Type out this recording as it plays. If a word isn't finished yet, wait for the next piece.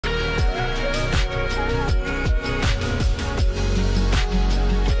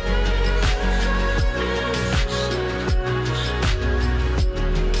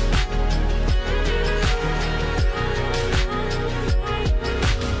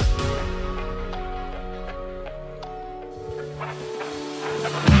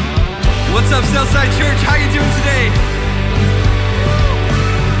What's up, Southside Church? How you doing today?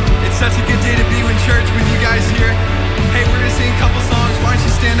 It's such a good day to be in church with you guys here. Hey, we're gonna sing a couple songs. Why don't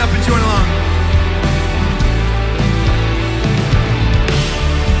you stand up and join along?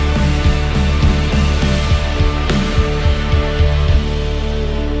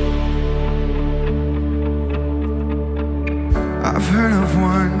 I've heard of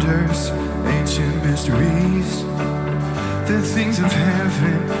wonders, ancient mysteries, the things of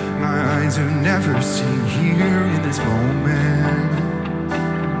heaven my eyes have never seen. Here in this moment,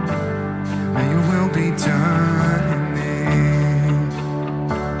 may your will be done in me.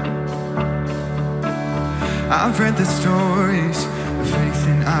 I've read the stories of faith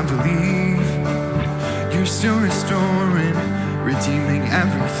and I believe you're still restoring, redeeming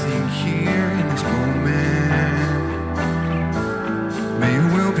everything here in this moment. May your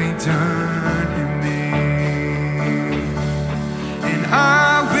will be done in me. And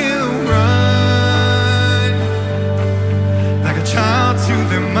I will run like a child to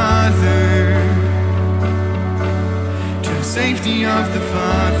their mother, to the safety of the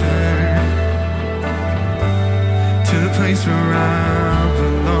Father, to the place where I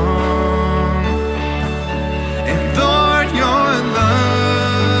belong. And Lord, your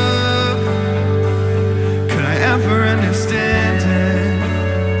love, could I ever understand it?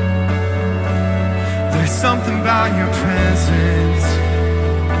 There's something about your presence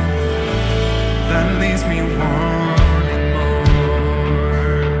that leaves me wanting more.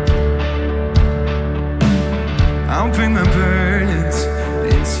 I'll bring my burdens,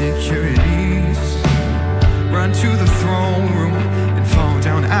 insecurities, run to the throne room and fall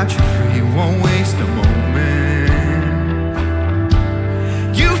down at your feet. Won't waste a moment.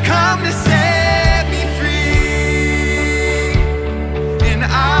 You've come to set me free, and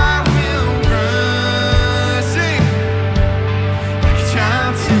I will run, sing, like a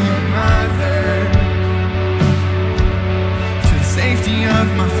child to your mother, to the safety of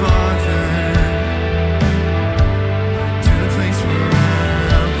my Father, to the place where I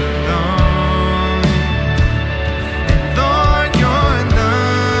belong. And Lord, your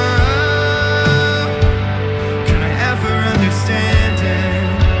love,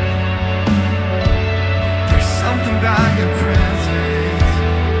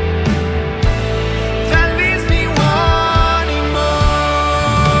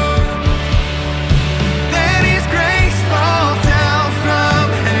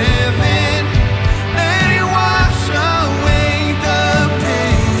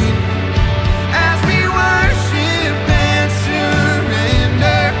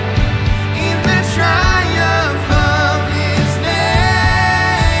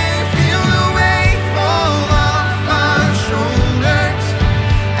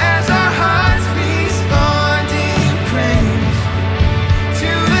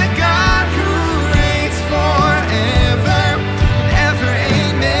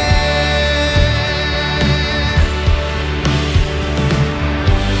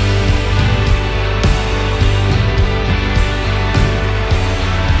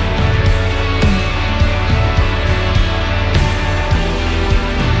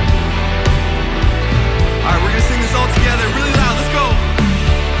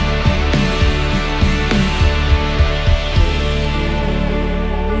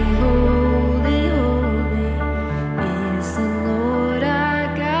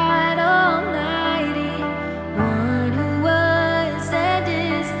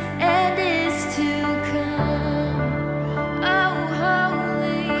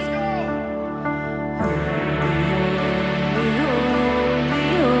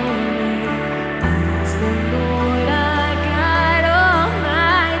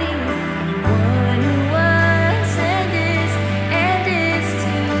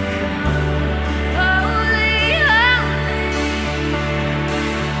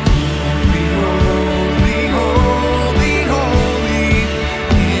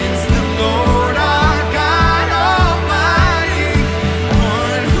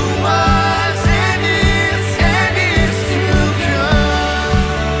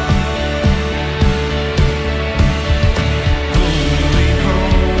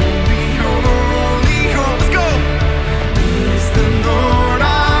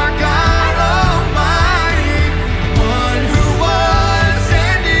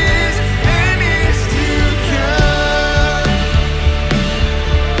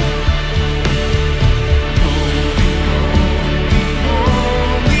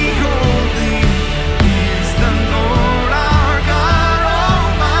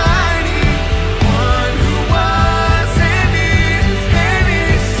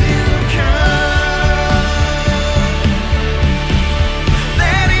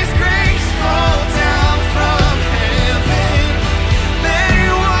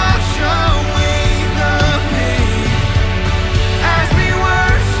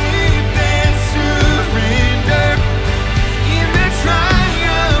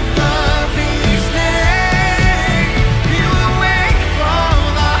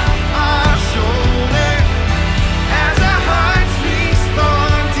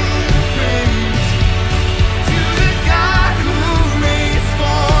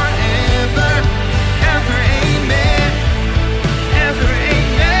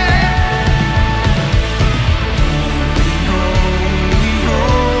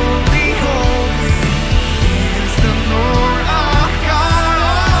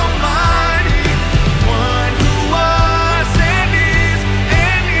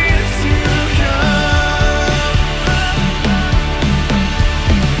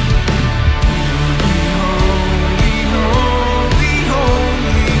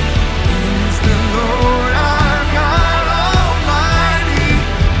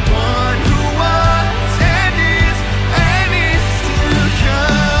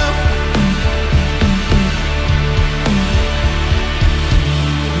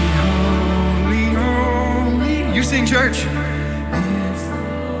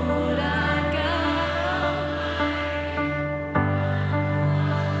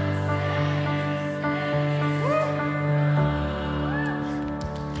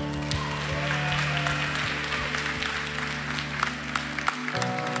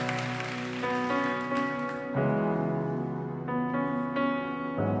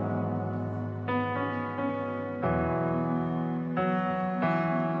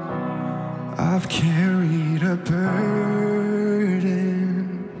 I've carried a burden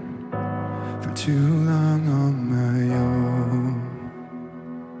for too long on my own.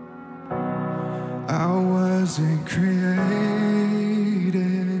 I wasn't created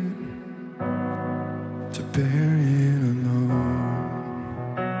to bear it alone.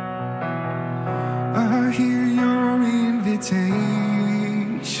 I hear your invitation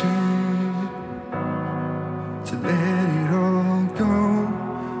to let it all go.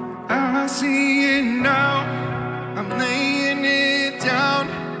 I see it now, I'm laying it down,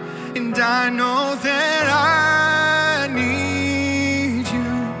 and I know that I need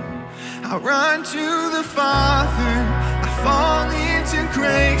you. I run to the Father, I fall into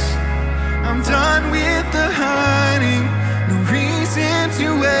grace. I'm done with the hiding, no reason to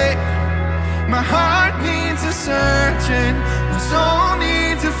wait. My heart needs a surgeon, my soul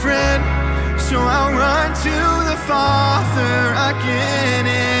needs a friend. So I'll run to the Father again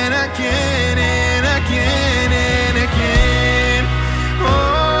and again and again and again. Oh,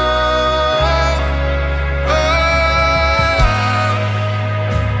 oh.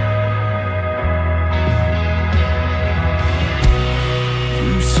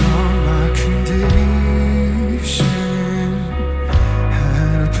 You saw my condition,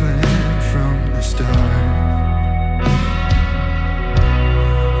 had a plan from the start.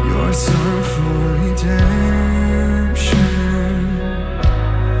 Your son for redemption,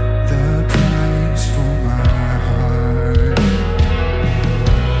 the price for my heart.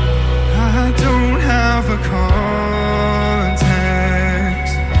 I don't have a context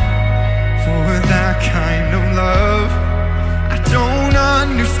for that kind of love. I don't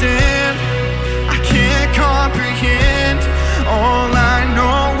understand, I can't comprehend. All I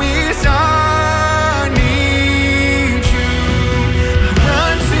know is I need you. I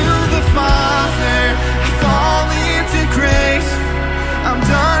run to the Father, I fall into grace. I'm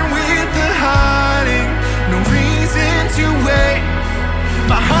done with the hiding, no reason to wait.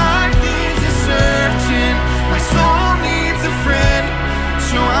 My heart needs a surgeon, my soul needs a friend.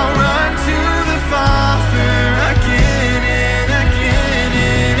 So I'll run to the Father again and again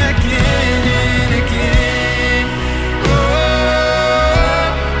and again and again. Oh,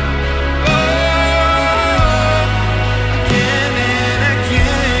 oh, again and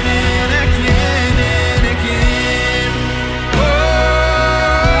again and again and again. Oh,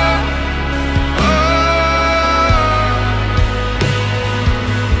 oh.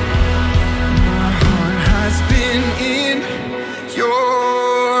 My heart has been in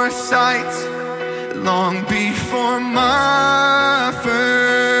your sight long before my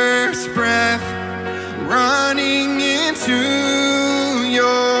first breath. Running into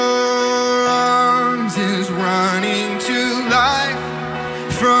your arms is running to life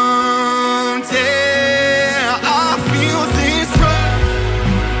from death. I feel this rush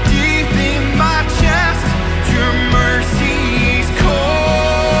deep in my chest. Your mercy's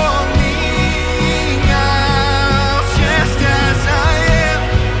calling out, just as I am.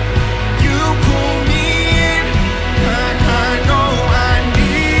 You pull me in, and I know I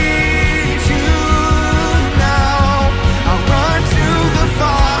need you now. I run to the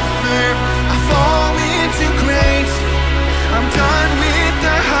Father, I fall into grace. I'm done with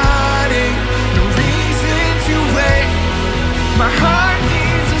the hiding, no reason to wait. My heart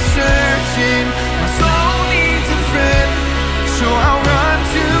needs a surgeon, my soul needs a friend. So I'll run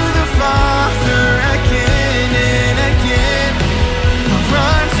to the Father again and again. I'll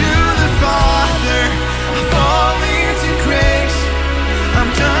run to the Father, I fall into grace.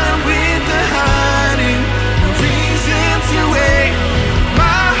 I'm done with the hiding, no reason to wait.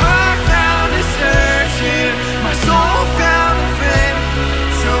 My heart found a surgeon, my soul found a friend.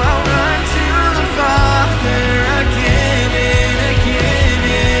 So I'll run to the Father again and again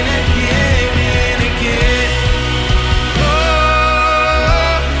and again and again. Oh,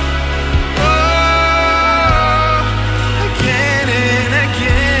 oh, again and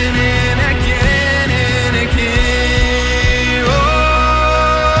again and again and again. Oh,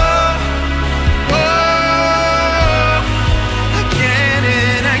 oh, again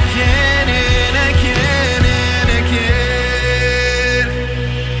and again and again and again.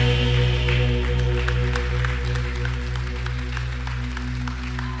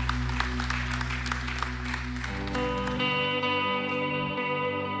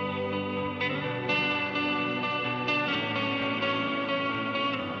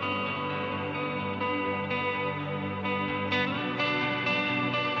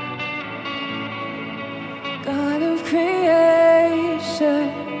 God of creation,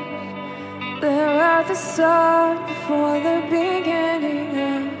 there at the start, before the beginning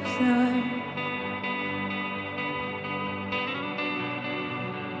of time.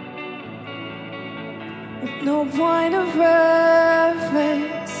 no point of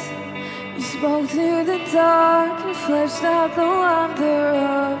reference. You spoke through the dark and fleshed out the wonder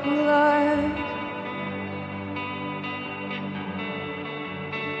of life.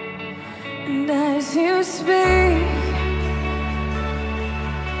 And as you speak,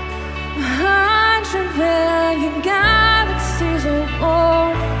 100 billion galaxies are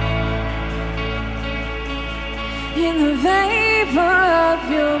born in the vapor of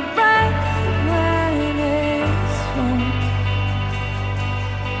your breath. The planets form.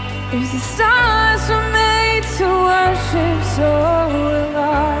 If the stars were made to worship, so will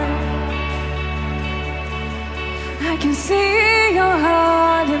I. I can see your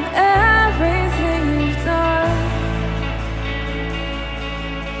heart in everything you've done.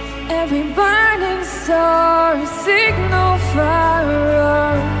 Every burning star, a signal fire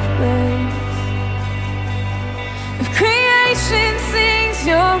of grace. If creation sings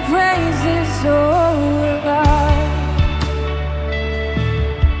your praises, so will I.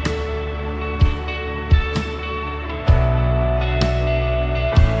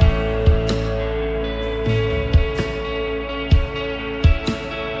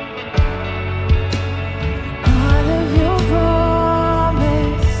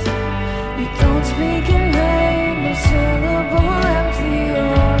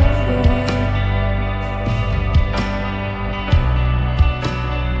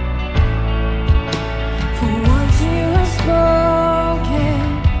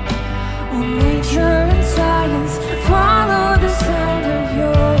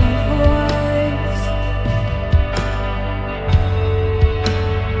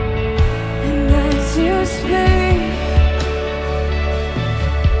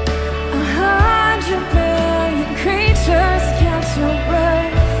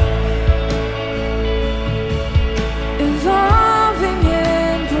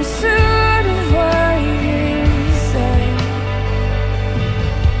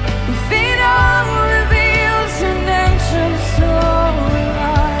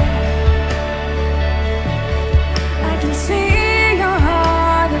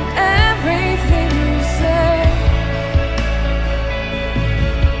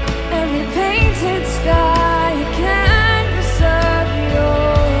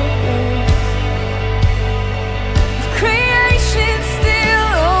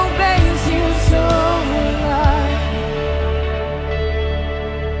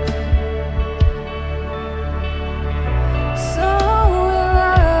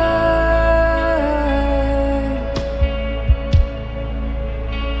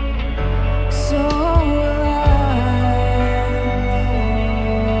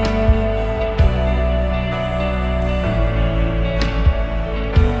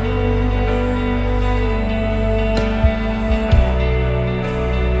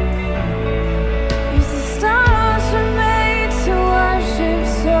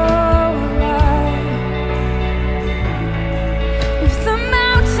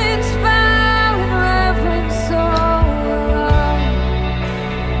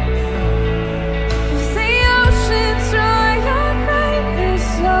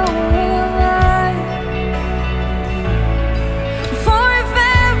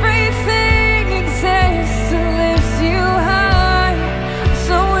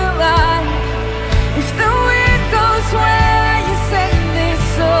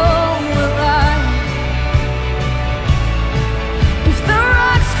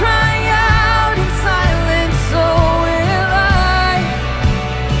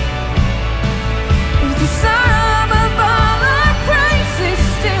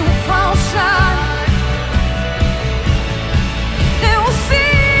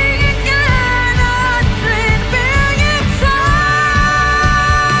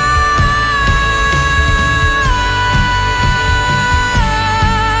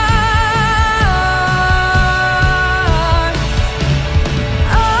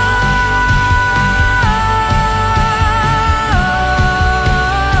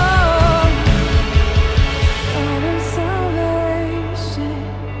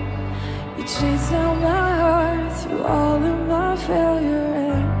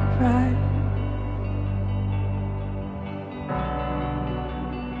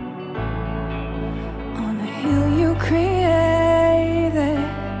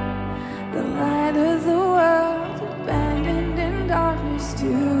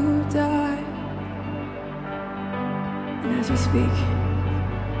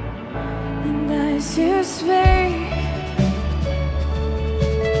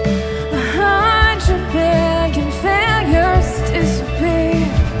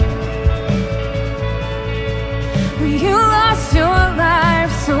 You lost your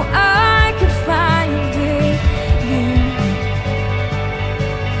life so I could find it.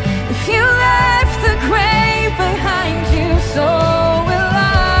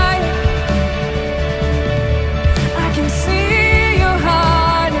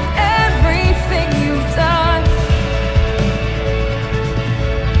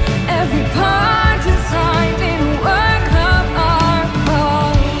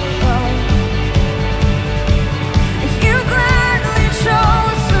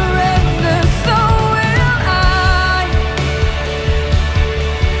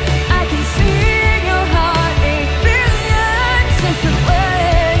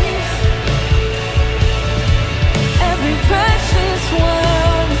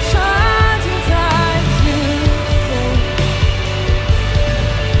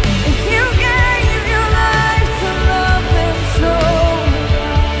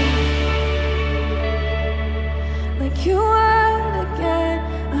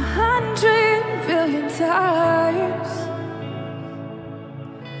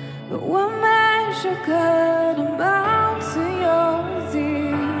 measure can amount to your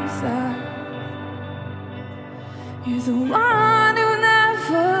desire. You're the one who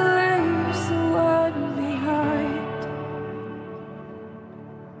never leaves the one behind.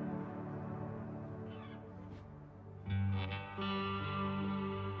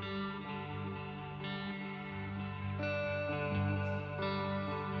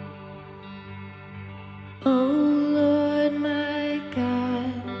 Oh Lord my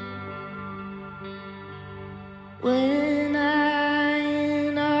God, when I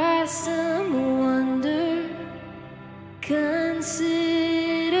in awesome wonder consider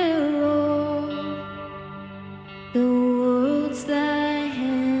all the worlds thy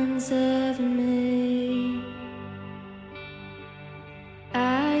hands have made,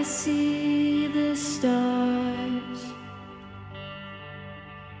 I see the stars,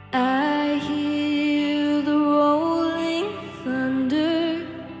 I hear the rolling thunder,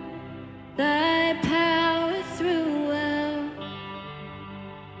 thy power throughout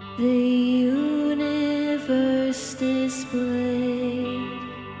the universe displayed.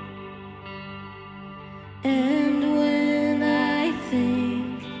 And when I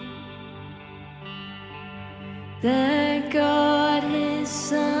think that God his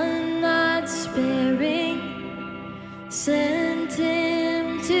Son not sparing sent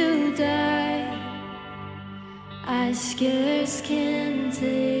him to die, I scarce can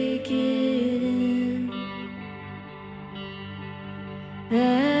take it in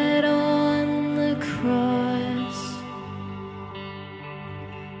that on the cross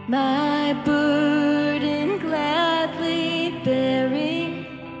my burden gladly bearing,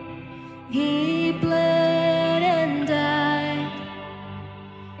 he bled and died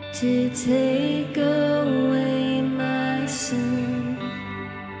to take away my sin.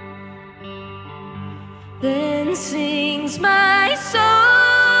 Then sings my soul,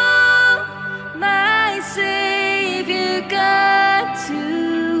 my Savior God,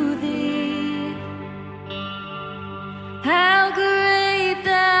 to thee. How great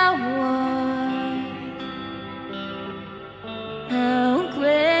thou art, how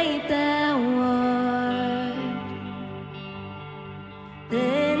great thou art.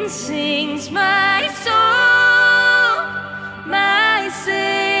 Then sings my soul, my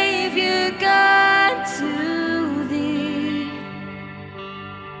Savior God, to thee.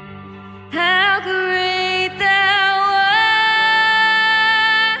 How great thou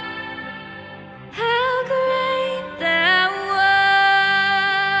art, how great thou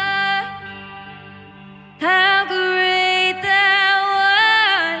art, how great thou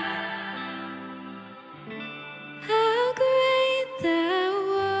art, how great thou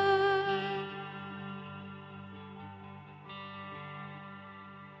art.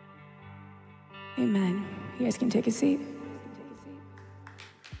 Amen. You guys can take a seat.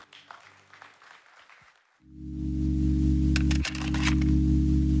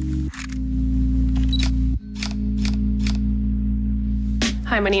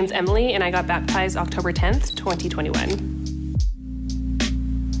 Hi, my name's Emily, and I got baptized October 10th, 2021.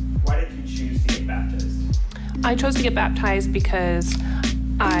 Why did you choose to get baptized? I chose to get baptized because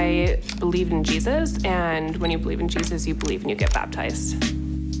I believed in Jesus, and when you believe in Jesus, you believe and you get baptized.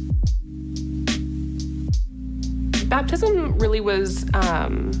 Baptism really was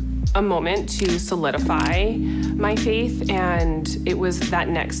a moment to solidify my faith, and it was that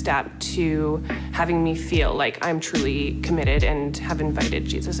next step to having me feel like I'm truly committed and have invited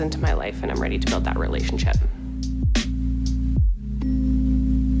Jesus into my life, and I'm ready to build that relationship.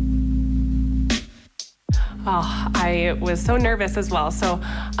 Oh, I was so nervous as well. So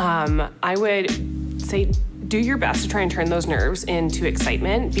I would say do your best to try and turn those nerves into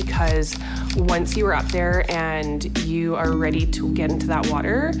excitement, because once you are up there and you are ready to get into that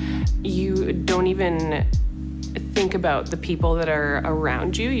water, you don't even think about the people that are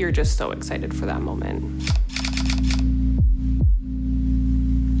around you. You're just so excited for that moment.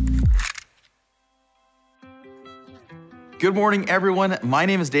 Good morning, everyone. My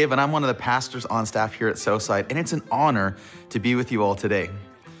name is Dave, and I'm one of the pastors on staff here at Southside, and it's an honor to be with you all today.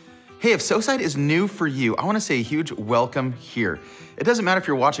 Hey, if Southside is new for you, I want to say a huge welcome here. It doesn't matter if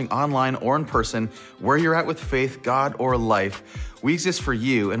you're watching online or in person, where you're at with faith, God, or life, we exist for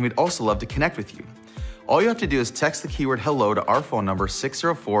you, and we'd also love to connect with you. All you have to do is text the keyword HELLO to our phone number,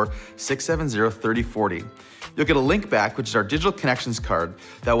 604-670-3040. You'll get a link back, which is our digital connections card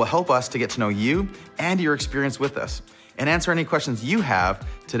that will help us to get to know you and your experience with us and answer any questions you have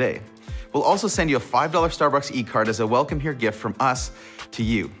today. We'll also send you a $5 Starbucks e-card as a welcome here gift from us to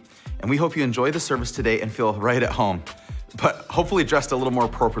you. And we hope you enjoy the service today and feel right at home, but hopefully dressed a little more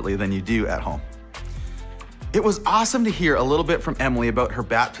appropriately than you do at home. It was awesome to hear a little bit from Emily about her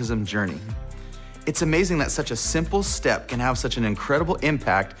baptism journey. It's amazing that such a simple step can have such an incredible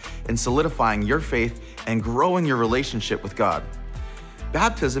impact in solidifying your faith and growing your relationship with God.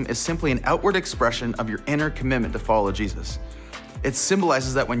 Baptism is simply an outward expression of your inner commitment to follow Jesus. It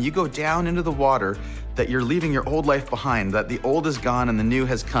symbolizes that when you go down into the water, that you're leaving your old life behind, that the old is gone and the new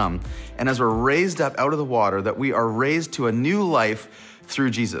has come. And as we're raised up out of the water, that we are raised to a new life through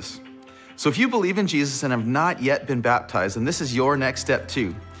Jesus. So if you believe in Jesus and have not yet been baptized, then this is your next step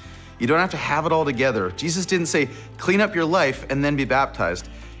too. You don't have to have it all together. Jesus didn't say, clean up your life and then be baptized.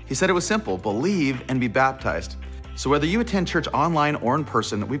 He said it was simple, believe and be baptized. So whether you attend church online or in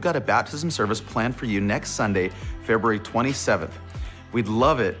person, we've got a baptism service planned for you next Sunday, February 27th. We'd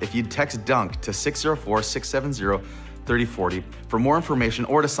love it if you'd text DUNK to 604-670-3040 for more information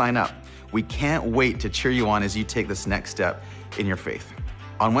or to sign up. We can't wait to cheer you on as you take this next step in your faith.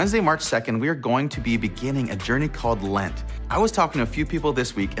 On Wednesday, March 2nd, we are going to be beginning a journey called Lent. I was talking to a few people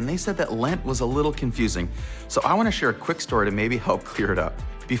this week and they said that Lent was a little confusing. So I want to share a quick story to maybe help clear it up.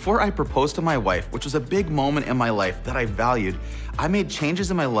 Before I proposed to my wife, which was a big moment in my life that I valued, I made changes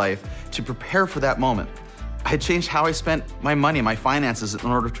in my life to prepare for that moment. I changed how I spent my money, my finances in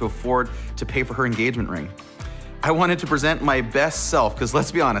order to afford to pay for her engagement ring. I wanted to present my best self because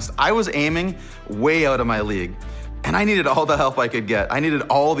let's be honest, I was aiming way out of my league. And I needed all the help I could get. I needed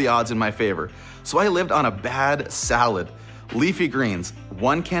all the odds in my favor. So I lived on a bad salad, leafy greens,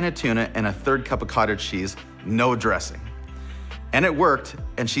 1 can of tuna, and a 3rd cup of cottage cheese, no dressing. And it worked,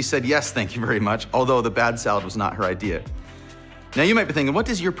 and she said, yes, thank you very much, although the bad salad was not her idea. Now you might be thinking, what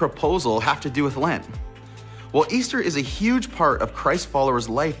does your proposal have to do with Lent? Well, Easter is a huge part of Christ followers'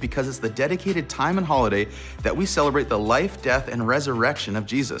 life because it's the dedicated time and holiday that we celebrate the life, death, and resurrection of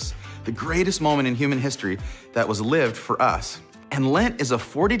Jesus, the greatest moment in human history that was lived for us. And Lent is a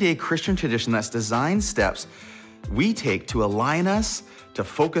 40-day Christian tradition that's designed steps we take to align us, to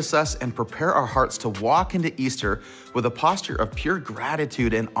focus us, and prepare our hearts to walk into Easter with a posture of pure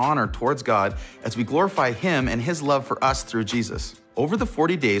gratitude and honor towards God as we glorify Him and His love for us through Jesus. Over the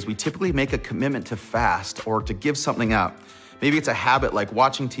 40 days, we typically make a commitment to fast or to give something up. Maybe it's a habit like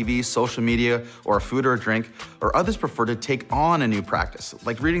watching TV, social media, or a food or a drink, or others prefer to take on a new practice,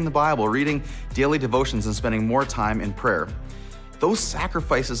 like reading the Bible, reading daily devotions, and spending more time in prayer. Those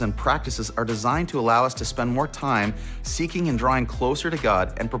sacrifices and practices are designed to allow us to spend more time seeking and drawing closer to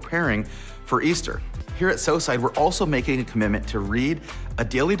God and preparing for Easter. Here at Southside, we're also making a commitment to read a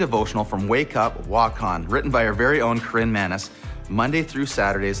daily devotional from Wake Up, Walk On, written by our very own Corinne Manis, Monday through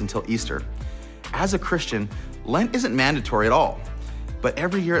Saturdays until Easter. As a Christian, Lent isn't mandatory at all, but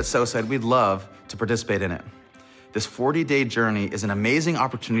every year at Southside, we'd love to participate in it. This 40-day journey is an amazing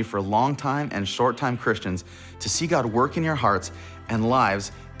opportunity for long-time and short-time Christians to see God work in your hearts and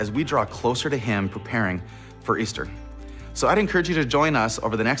lives as we draw closer to Him preparing for Easter. So I'd encourage you to join us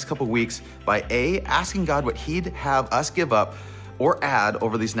over the next couple weeks by A, asking God what He'd have us give up or add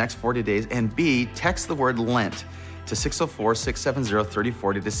over these next 40 days, and B, text the word Lent to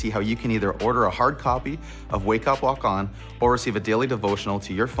 604-670-3040 to see how you can either order a hard copy of Wake Up, Walk On or receive a daily devotional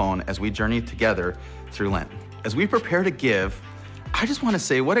to your phone as we journey together through Lent. As we prepare to give, I just want to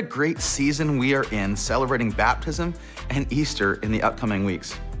say what a great season we are in celebrating baptism and Easter in the upcoming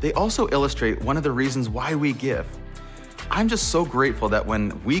weeks. They also illustrate one of the reasons why we give. I'm just so grateful that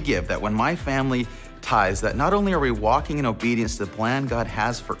when we give, that when my family tithes, that not only are we walking in obedience to the plan God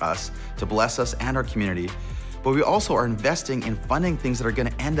has for us to bless us and our community, but we also are investing in funding things that are going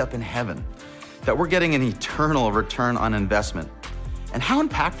to end up in heaven, that we're getting an eternal return on investment. And how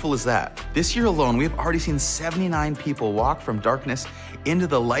impactful is that? This year alone, we've already seen 79 people walk from darkness into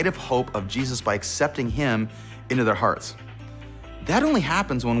the light of hope of Jesus by accepting Him into their hearts. That only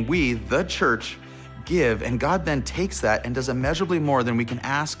happens when we, the church, give, and God then takes that and does immeasurably more than we can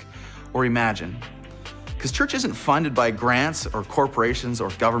ask or imagine. Because church isn't funded by grants or corporations or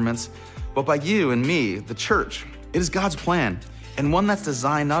governments, but by you and me, the church. It is God's plan, and one that's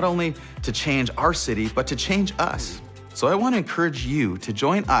designed not only to change our city, but to change us. So I want to encourage you to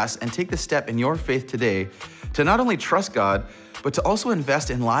join us and take the step in your faith today to not only trust God, but to also invest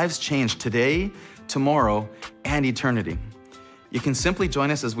in lives changed today, tomorrow, and eternity. You can simply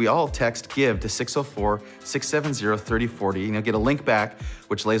join us as we all text GIVE to 604-670-3040, and you'll get a link back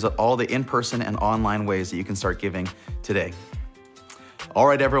which lays out all the in-person and online ways that you can start giving today. All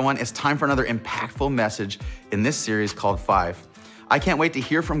right, everyone, it's time for another impactful message in this series called 5. I can't wait to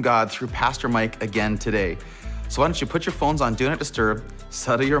hear from God through Pastor Mike again today. So why don't you put your phones on Do Not Disturb,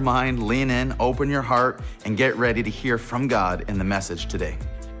 settle your mind, lean in, open your heart, and get ready to hear from God in the message today.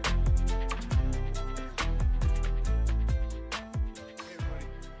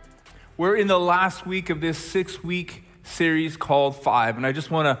 We're in the last week of this 6-week series called 5, and I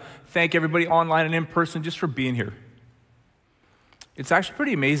just want to thank everybody online and in person just for being here. It's actually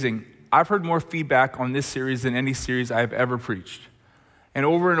pretty amazing. I've heard more feedback on this series than any series I've ever preached. And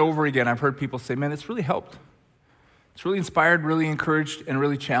over again, I've heard people say, man, it's really helped. It's really inspired, really encouraged, and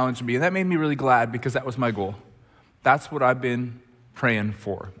really challenged me. And that made me really glad because that was my goal. That's what I've been praying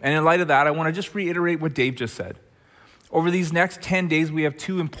for. And in light of that, I want to just reiterate what Dave just said. Over these next 10 days, we have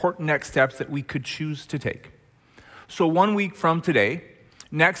 2 important next steps that we could choose to take. So 1 week from today,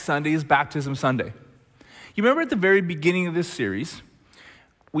 next Sunday is Baptism Sunday. You remember at the very beginning of this series,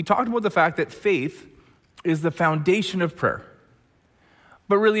 we talked about the fact that faith is the foundation of prayer.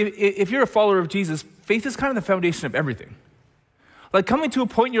 But really, if you're a follower of Jesus, faith is kind of the foundation of everything. Like coming to a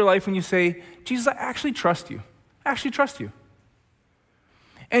point in your life when you say, Jesus, I actually trust you. I actually trust you.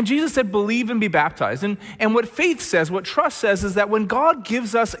 And Jesus said, believe and be baptized. And what faith says, what trust says, is that when God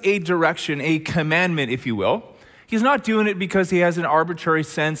gives us a direction, a commandment, if you will, he's not doing it because he has an arbitrary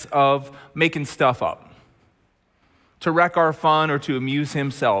sense of making stuff up to wreck our fun or to amuse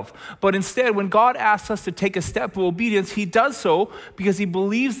himself. But instead, when God asks us to take a step of obedience, he does so because he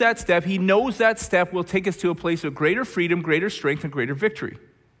believes that step, he knows that step will take us to a place of greater freedom, greater strength, and greater victory.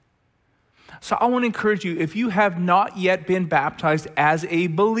 So I want to encourage you, if you have not yet been baptized as a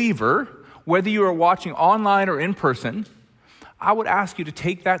believer, whether you are watching online or in person, I would ask you to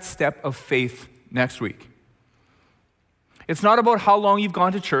take that step of faith next week. It's not about how long you've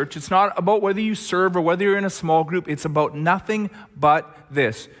gone to church. It's not about whether you serve or whether you're in a small group. It's about nothing but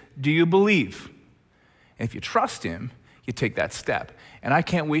this. Do you believe? And if you trust him, you take that step. And I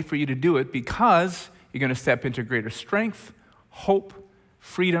can't wait for you to do it because you're going to step into greater strength, hope,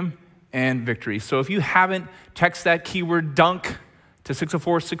 freedom, and victory. So if you haven't, text that keyword DUNK to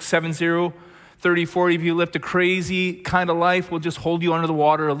 604-670-3040. If you lived a crazy kind of life, we'll just hold you under the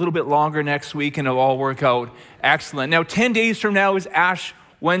water a little bit longer next week and it'll all work out excellent. Now, 10 days from now is Ash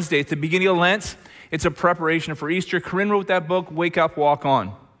Wednesday. It's the beginning of Lent. It's a preparation for Easter. Corinne wrote that book, Wake Up, Walk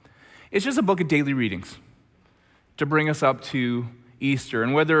On. It's just a book of daily readings to bring us up to Easter.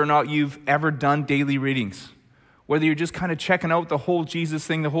 And whether or not you've ever done daily readings, whether you're just kind of checking out the whole Jesus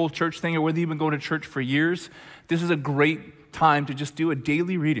thing, the whole church thing, or whether you've been going to church for years, this is a great time to just do a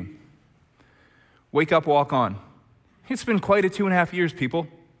daily reading. Wake up, walk on. It's been quite a 2.5 years, people.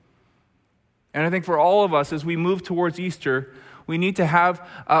 And I think for all of us, as we move towards Easter, we need to have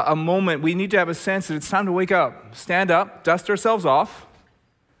a moment, we need to have a sense that it's time to wake up, stand up, dust ourselves off,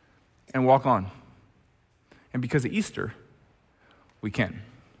 and walk on. And because of Easter, we can.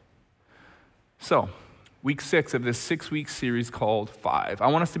 So, week 6 of this 6-week series called 5. I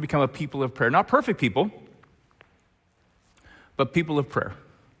want us to become a people of prayer. Not perfect people, but people of prayer.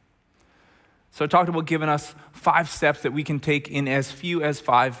 So I talked about giving us 5 steps that we can take in as few as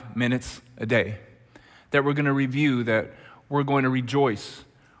 5 minutes a day. That we're going to review, that we're going to rejoice,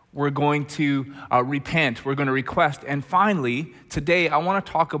 we're going to repent, we're going to request. And finally, today I want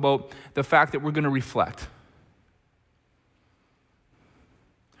to talk about the fact that we're going to reflect.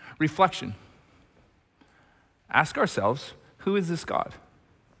 Reflection. Ask ourselves, who is this God?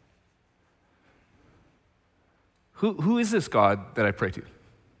 Who is this God that I pray to?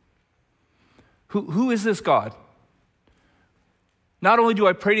 Who is this God? Not only do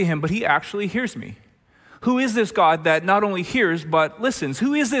I pray to him, but he actually hears me. Who is this God that not only hears, but listens?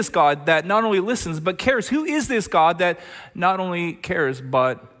 Who is this God that not only listens, but cares? Who is this God that not only cares,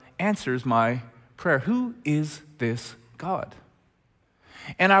 but answers my prayer? Who is this God?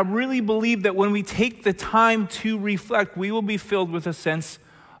 And I really believe that when we take the time to reflect, we will be filled with a sense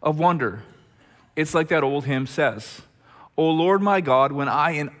of wonder. It's like that old hymn says, O Lord my God, when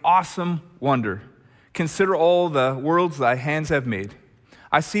I in awesome wonder consider all the worlds thy hands have made.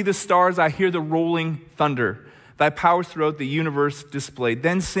 I see the stars, I hear the rolling thunder, thy powers throughout the universe displayed.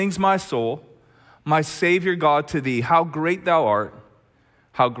 Then sings my soul, my Savior God, to thee, how great thou art,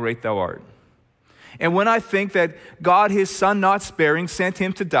 how great thou art. And when I think that God, his son not sparing, sent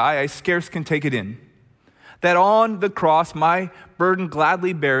him to die, I scarce can take it in. That on the cross, my burden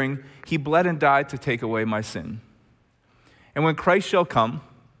gladly bearing, he bled and died to take away my sin. And when Christ shall come,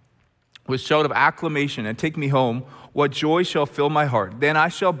 with shout of acclamation, and take me home, what joy shall fill my heart. Then I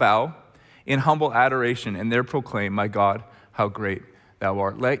shall bow in humble adoration, and there proclaim, my God, how great thou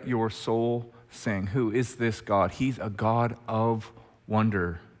art. Let your soul sing. Who is this God? He's a God of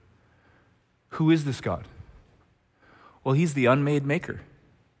wonder. Who is this God? Well, he's the unmade maker.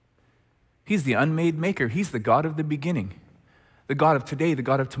 He's the unmade maker. He's the God of the beginning, the God of today, the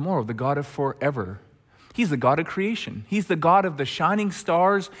God of tomorrow, the God of forever. He's the God of creation. He's the God of the shining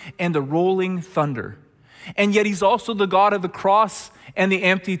stars and the rolling thunder. And yet he's also the God of the cross and the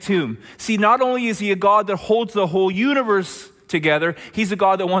empty tomb. See, not only is he a God that holds the whole universe together. He's a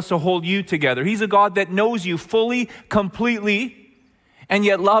God that wants to hold you together. He's a God that knows you fully, completely, and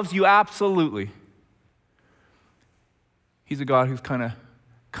yet loves you absolutely. He's a God who's kind of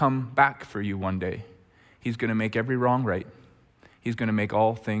come back for you one day. He's going to make every wrong right. He's going to make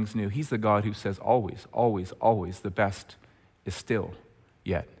all things new. He's the God who says always, always, always the best is still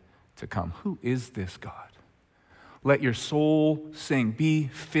yet to come. Who is this God? Let your soul sing. Be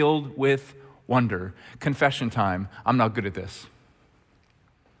filled with wonder. Confession time. I'm not good at this.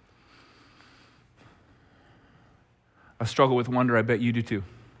 I struggle with wonder. I bet you do too.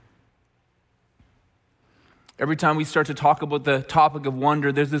 Every time we start to talk about the topic of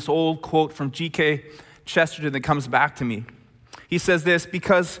wonder, there's this old quote from G.K. Chesterton that comes back to me. He says this,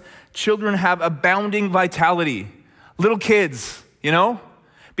 because children have abounding vitality. Little kids,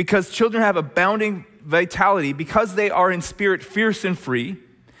 because children have abounding vitality, because they are in spirit fierce and free,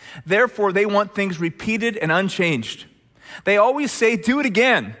 therefore they want things repeated and unchanged. They always say, do it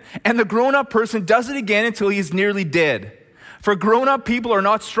again. And the grown-up person does it again until he is nearly dead. For grown-up people are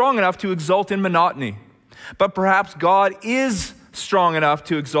not strong enough to exult in monotony. But perhaps God is strong enough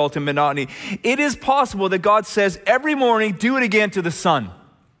to exalt in monotony. It is possible that God says every morning, do it again to the sun.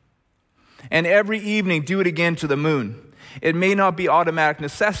 And every evening, do it again to the moon. It may not be automatic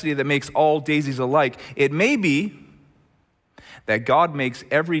necessity that makes all daisies alike. It may be that God makes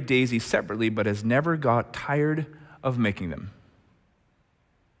every daisy separately, but has never got tired of making them.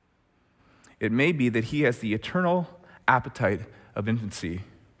 It may be that he has the eternal appetite of infancy,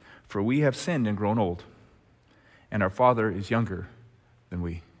 for we have sinned and grown old, and our Father is younger than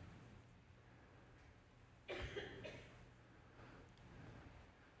we.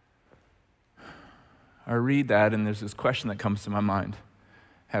 I read that, and there's this question that comes to my mind.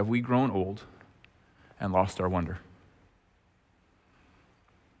 Have we grown old and lost our wonder?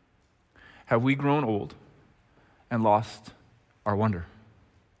 Have we grown old and lost our wonder?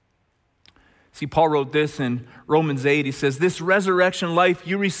 See, Paul wrote this in Romans 8. He says, this resurrection life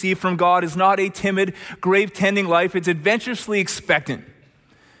you receive from God is not a timid, grave-tending life. It's adventurously expectant.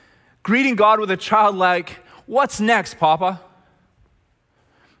 Greeting God with a childlike, what's next, Papa?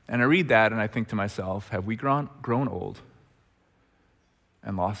 And I read that and I think to myself, have we grown old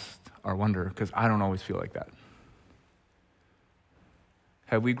and lost our wonder? Because I don't always feel like that.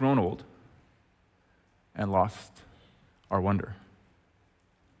 Have we grown old and lost our wonder?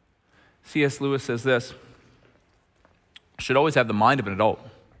 C.S. Lewis says this, should always have the mind of an adult,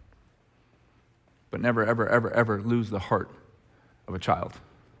 but never, ever, ever, ever lose the heart of a child.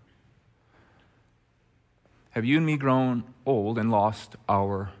 Have you and me grown old and lost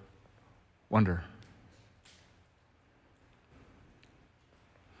our wonder?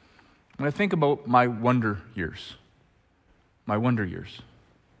 When I think about my wonder years,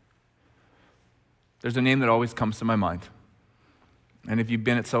 there's a name that always comes to my mind. And if you've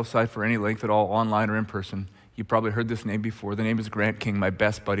been at Southside for any length at all, online or in person, you probably heard this name before. The name is Grant King, my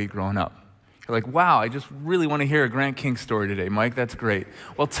best buddy growing up. You're like, wow, I just really want to hear a Grant King story today, Mike. That's great.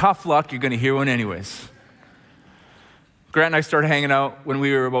 Well, tough luck. You're going to hear one anyways. Grant and I started hanging out when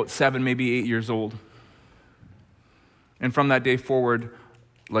we were about 7, maybe 8 years old. And from that day forward,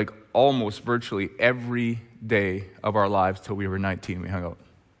 like almost virtually every day of our lives till we were 19, we hung out.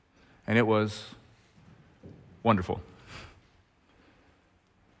 And it was wonderful.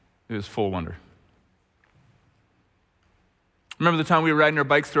 It was full wonder. Remember the time we were riding our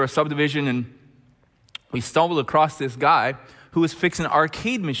bikes through our subdivision and we stumbled across this guy who was fixing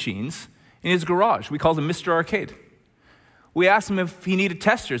arcade machines in his garage. We called him Mr. Arcade. We asked him if he needed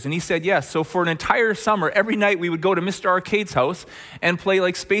testers, and he said yes. So for an entire summer, every night we would go to Mr. Arcade's house and play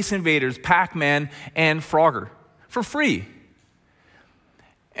like Space Invaders, Pac-Man, and Frogger for free.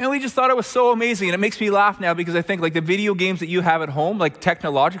 And we just thought it was so amazing, and it makes me laugh now because I think like the video games that you have at home, like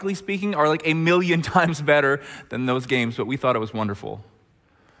technologically speaking, are like 1,000,000 times better than those games, but we thought it was wonderful.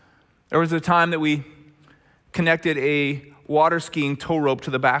 There was a time that we connected a water skiing tow rope to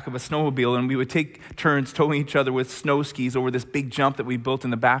the back of a snowmobile, and we would take turns towing each other with snow skis over this big jump that we built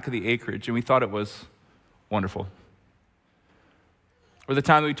in the back of the acreage, and we thought it was wonderful. Or the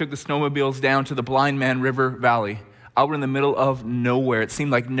time that we took the snowmobiles down to the Blind Man River Valley, out in the middle of nowhere. It seemed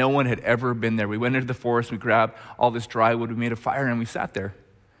like no one had ever been there. We went into the forest, we grabbed all this dry wood, we made a fire, and we sat there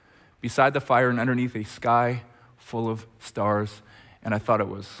beside the fire and underneath a sky full of stars, and I thought it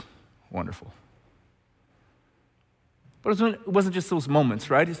was wonderful. But it wasn't just those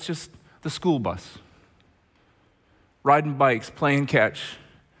moments, right? It's just the school bus, riding bikes, playing catch,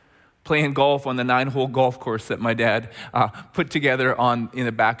 playing golf on the 9-hole golf course that my dad put together in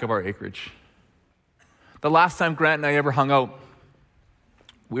the back of our acreage. The last time Grant and I ever hung out,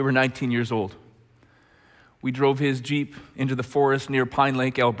 we were 19 years old. We drove his Jeep into the forest near Pine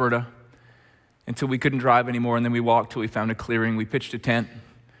Lake, Alberta, until we couldn't drive anymore, and then we walked till we found a clearing. We pitched a tent,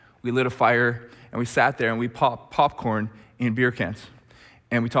 we lit a fire, and we sat there and we popped popcorn in beer cans.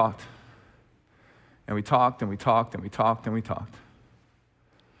 And we talked. And we talked, and we talked, and we talked, and we talked.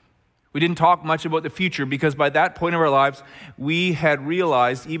 We didn't talk much about the future because by that point of our lives, we had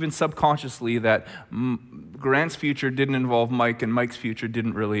realized, even subconsciously, that Grant's future didn't involve Mike, and Mike's future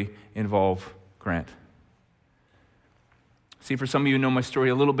didn't really involve Grant. See, for some of you who know my story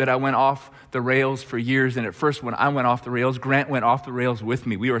a little bit, I went off the rails for years, and at first when I went off the rails, Grant went off the rails with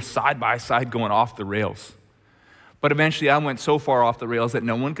me. We were side by side going off the rails. But eventually I went so far off the rails that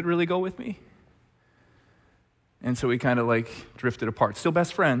no one could really go with me. And so we kind of like drifted apart. Still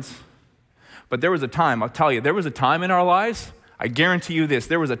best friends. But there was a time, I'll tell you, there was a time in our lives, I guarantee you this,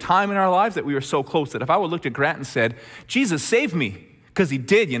 there was a time in our lives that we were so close that if I would look at Grant and said, Jesus, save me, because he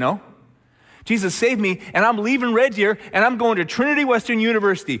did, you know. Jesus saved me, and I'm leaving Red Deer, and I'm going to Trinity Western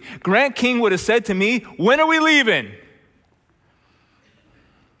University. Grant King would have said to me, when are we leaving?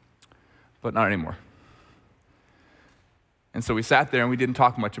 But not anymore. And so we sat there, and we didn't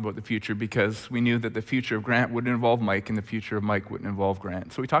talk much about the future because we knew that the future of Grant wouldn't involve Mike, and the future of Mike wouldn't involve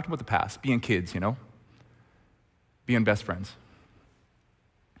Grant. So we talked about the past, being kids, you know, being best friends.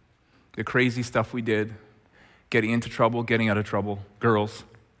 The crazy stuff we did, getting into trouble, getting out of trouble, girls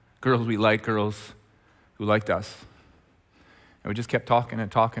we liked, girls who liked us. And we just kept talking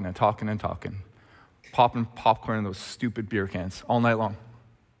and talking and talking and talking, popping popcorn in those stupid beer cans all night long.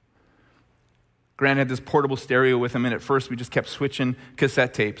 Grant had this portable stereo with him, and at first we just kept switching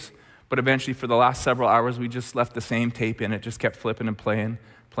cassette tapes, but eventually for the last several hours we just left the same tape in. It just kept flipping and playing,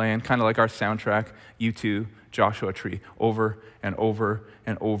 kind of like our soundtrack, U2, Joshua Tree, over and over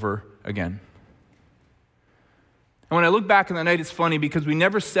and over again. And when I look back in the night, it's funny because we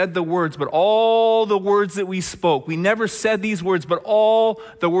never said the words, but all the words that we spoke, we never said these words, but all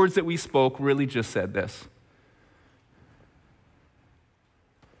the words that we spoke really just said this.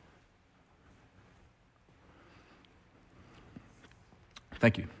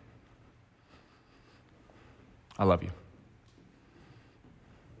 Thank you. I love you.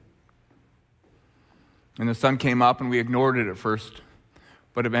 And the sun came up and we ignored it at first,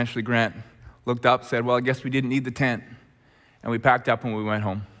 but eventually Grant looked up, said, well, I guess we didn't need the tent. And we packed up and we went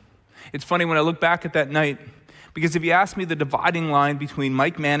home. It's funny when I look back at that night, because if you ask me the dividing line between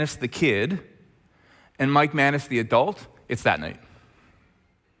Mike Manis, the kid, and Mike Manis, the adult, it's that night.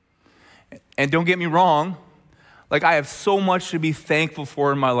 And don't get me wrong, like I have so much to be thankful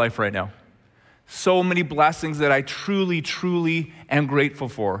for in my life right now. So many blessings that I truly, truly am grateful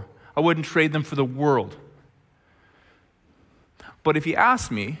for. I wouldn't trade them for the world. But if you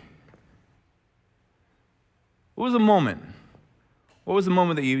ask me, what was the moment? What was the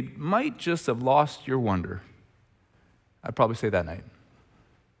moment that you might just have lost your wonder? I'd probably say that night.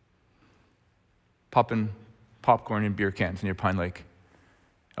 Popping popcorn in beer cans near Pine Lake,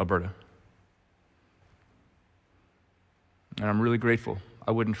 Alberta. And I'm really grateful.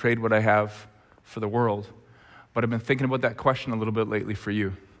 I wouldn't trade what I have for the world. But I've been thinking about that question a little bit lately for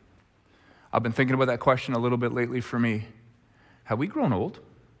you. I've been thinking about that question a little bit lately for me. Have we grown old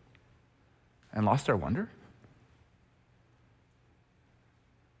and lost our wonder?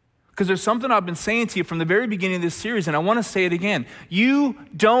 Because there's something I've been saying to you from the very beginning of this series, and I want to say it again. You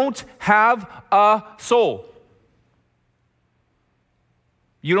don't have a soul.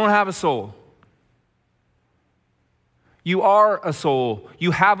 You don't have a soul. You are a soul.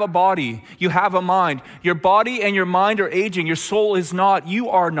 You have a body. You have a mind. Your body and your mind are aging. Your soul is not. You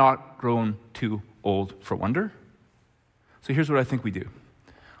are not grown too old for wonder. So here's what I think we do.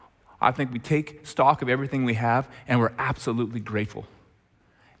 I think we take stock of everything we have, and we're absolutely grateful.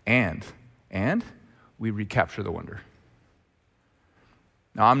 And we recapture the wonder.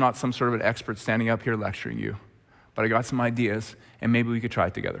 Now, I'm not some sort of an expert standing up here lecturing you, but I got some ideas, and maybe we could try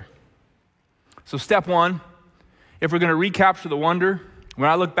it together. So step one, if we're going to recapture the wonder, when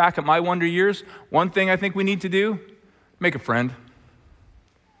I look back at my wonder years, one thing I think we need to do, make a friend.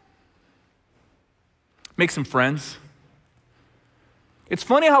 Make some friends. It's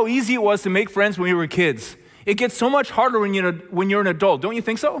funny how easy it was to make friends when we were kids. It gets so much harder when you're an adult. Don't you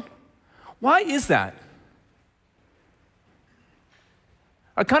think so? Why is that?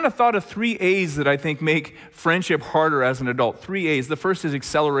 I kind of thought of 3 A's that I think make friendship harder as an adult. 3 A's. The first is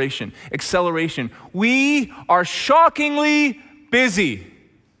acceleration. Acceleration. We are shockingly busy.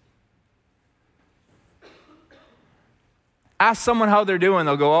 Ask someone how they're doing.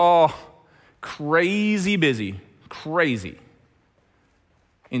 They'll go, oh, crazy busy. Crazy.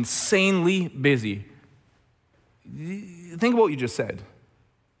 Insanely busy. Think about what you just said.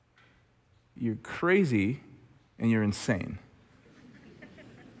 You're crazy and you're insane.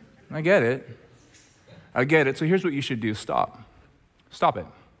 I get it. I get it. So here's what you should do. Stop. Stop it.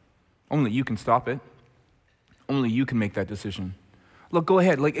 Only you can stop it. Only you can make that decision. Look, go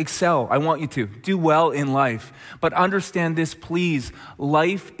ahead, excel. I want you to. Do well in life. But understand this, please.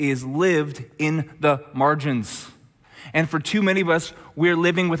 Life is lived in the margins. And for too many of us, we're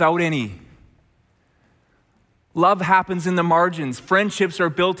living without any. Love happens in the margins. Friendships are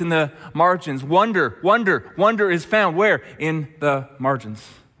built in the margins. Wonder is found where? In the margins.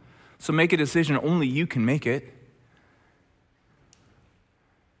 So make a decision. Only you can make it.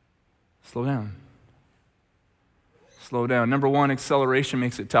 Slow down. Slow down. Number one, acceleration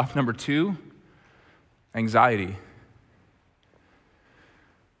makes it tough. Number two, anxiety.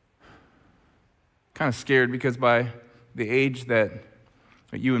 Kind of scared because by the age that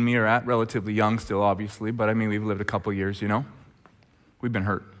you and me are at, relatively young still, obviously, but I mean, we've lived a couple years, we've been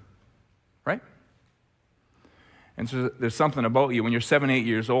hurt, right? And so there's something about you. When you're 7, 8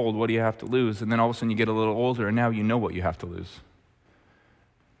 years old, what do you have to lose? And then all of a sudden you get a little older, and now you know what you have to lose.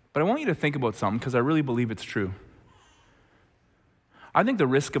 But I want you to think about something, because I really believe it's true. I think the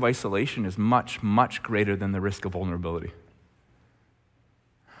risk of isolation is much, much greater than the risk of vulnerability.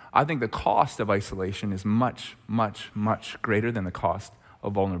 I think the cost of isolation is much, much, much greater than the cost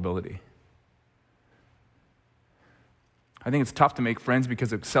of vulnerability. I think it's tough to make friends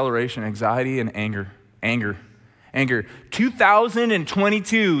because of acceleration, anxiety, and anger. Anger.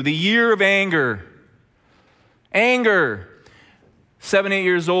 2022, the year of anger. Anger. 7, 8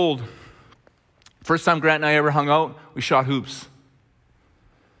 years old. First time Grant and I ever hung out, we shot hoops.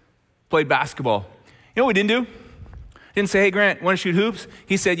 Played basketball. You know what we didn't do? Didn't say, hey, Grant, want to shoot hoops?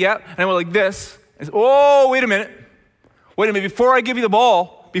 He said, yeah. And I went like this. I said, oh, wait a minute. Before I give you the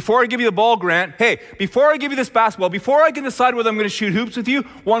ball, Grant, hey, before I give you this basketball, before I can decide whether I'm going to shoot hoops with you,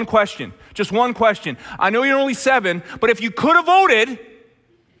 one question. Just one question. I know you're only 7, but if you could have voted,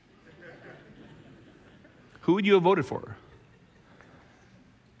 who would you have voted for?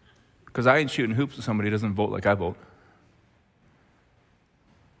 Because I ain't shooting hoops with somebody who doesn't vote like I vote.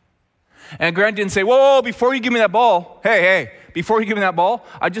 And Grant didn't say, whoa, before you give me that ball, hey, before you give me that ball,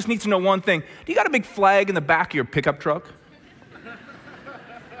 I just need to know one thing. Do you got a big flag in the back of your pickup truck?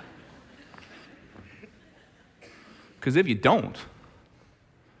 Because if you don't,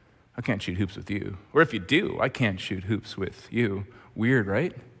 I can't shoot hoops with you. Or if you do, I can't shoot hoops with you. Weird,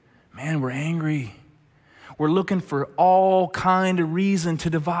 right? Man, we're angry. We're looking for all kind of reason to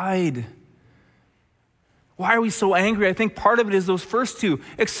divide. Why are we so angry? I think part of it is those first two.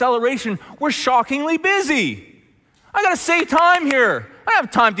 Acceleration, we're shockingly busy. I got to save time here. I don't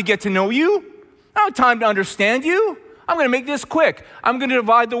have time to get to know you. I don't have time to understand you. I'm going to make this quick. I'm going to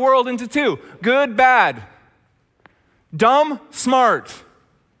divide the world into 2. Good, bad. Dumb, smart.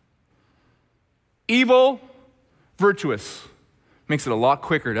 Evil, virtuous. Makes it a lot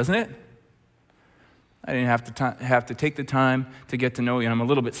quicker, doesn't it? I didn't have to take the time to get to know you. And I'm a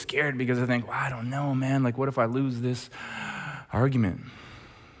little bit scared because I think, well, I don't know, man. What if I lose this argument?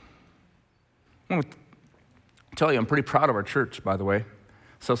 I want to tell you, I'm pretty proud of our church, by the way.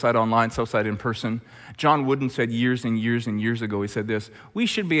 Southside online, Southside in person. John Wooden said years and years and years ago, he said this, we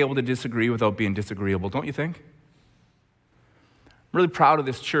should be able to disagree without being disagreeable, don't you think? I'm really proud of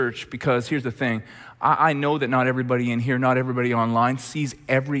this church because here's the thing. I know that not everybody in here, not everybody online sees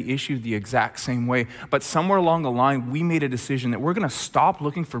every issue the exact same way. But somewhere along the line, we made a decision that we're going to stop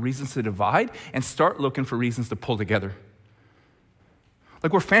looking for reasons to divide and start looking for reasons to pull together.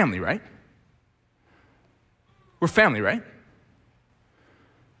 We're family, right? We're family, right?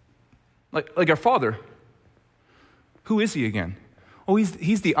 Like our Father. Who is he again? Oh,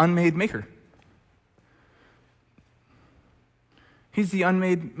 he's the unmade maker. He's the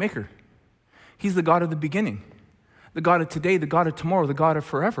unmade maker. He's the God of the beginning, the God of today, the God of tomorrow, the God of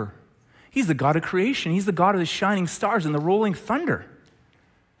forever. He's the God of creation. He's the God of the shining stars and the rolling thunder.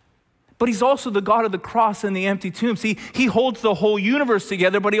 But he's also the God of the cross and the empty tomb. See, he holds the whole universe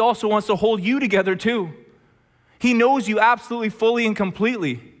together, but he also wants to hold you together too. He knows you absolutely, fully, and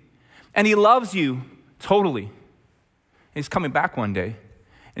completely. And he loves you totally. And he's coming back one day.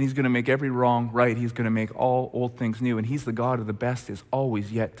 And he's going to make every wrong right. He's going to make all old things new. And he's the God of the best is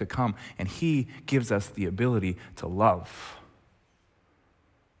always yet to come. And he gives us the ability to love.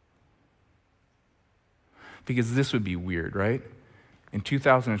 Because this would be weird, right? In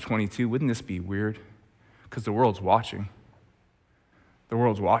 2022, wouldn't this be weird? Because the world's watching. The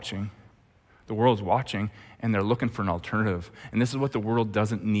world's watching. The world's watching, and they're looking for an alternative. And this is what the world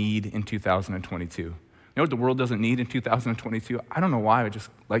doesn't need in 2022. know what the world doesn't need in 2022? I don't know why I just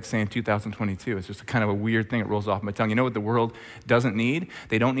like saying 2022. It's just kind of a weird thing that rolls off my tongue. You know what the world doesn't need?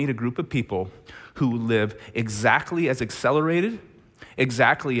 They don't need a group of people who live exactly as accelerated,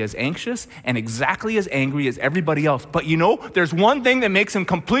 exactly as anxious, and exactly as angry as everybody else. But you know, there's one thing that makes them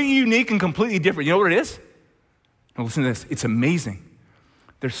completely unique and completely different. You know what it is? Now listen to this. It's amazing.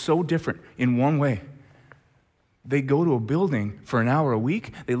 They're so different in one way. They go to a building for an hour a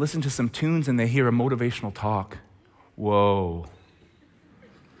week, they listen to some tunes, and they hear a motivational talk. Whoa.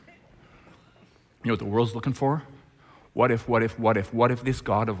 You know what the world's looking for? What if this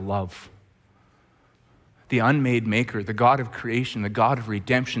God of love, the unmade maker, the God of creation, the God of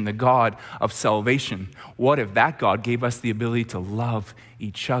redemption, the God of salvation, what if that God gave us the ability to love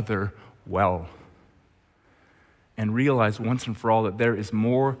each other well? And realize once and for all that there is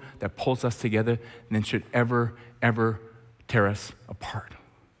more that pulls us together than should ever tear us apart.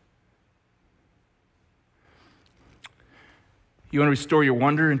 You want to restore your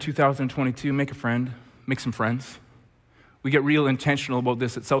wonder in 2022? Make a friend, make some friends. We get real intentional about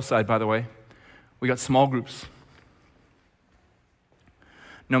this at Southside, by the way. We got small groups.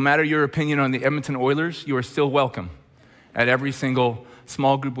 No matter your opinion on the Edmonton Oilers, you are still welcome at every single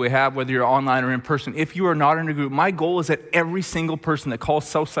small group we have, whether you're online or in person. If you are not in a group, my goal is that every single person that calls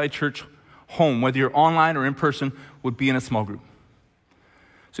Southside Church home, whether you're online or in person, would be in a small group.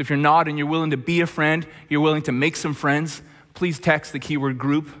 So if you're not and you're willing to be a friend, you're willing to make some friends, please text the keyword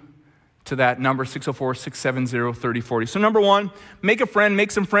group to that number, 604-670-3040. So number one, make a friend,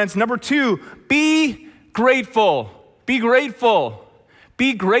 make some friends. Number two, be grateful. Be grateful.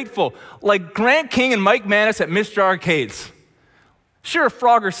 Be grateful. Like Grant King and Mike Manis at Mr. Arcades. Sure,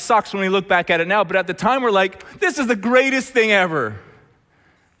 Frogger sucks when we look back at it now, but at the time we're like, this is the greatest thing ever.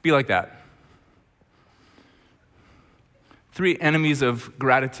 Be like that. 3 enemies of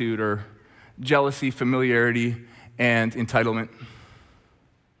gratitude are jealousy, familiarity, and entitlement.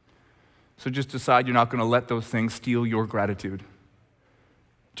 So just decide you're not going to let those things steal your gratitude.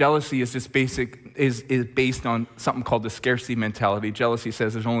 Jealousy is just is based on something called the scarcity mentality. Jealousy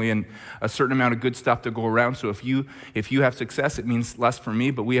says there's only a certain amount of good stuff to go around. So if you have success, it means less for me.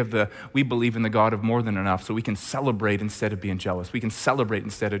 But we believe in the God of more than enough, so we can celebrate instead of being jealous. We can celebrate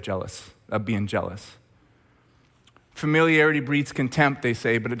instead of being jealous. Familiarity breeds contempt, they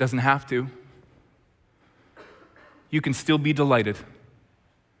say, but it doesn't have to. You can still be delighted.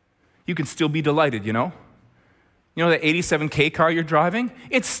 You can still be delighted, you know? You know that 87K car you're driving?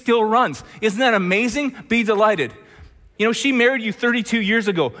 It still runs. Isn't that amazing? Be delighted. You know, she married you 32 years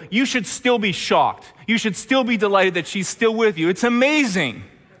ago. You should still be shocked. You should still be delighted that she's still with you. It's amazing.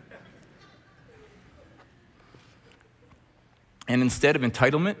 And instead of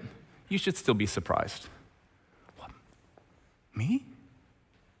entitlement, you should still be surprised. What? Me?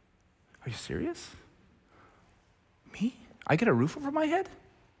 Are you serious? Me? I get a roof over my head?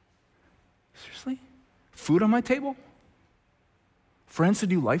 Seriously? Food on my table? Friends to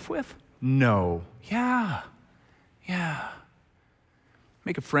do life with? No. Yeah.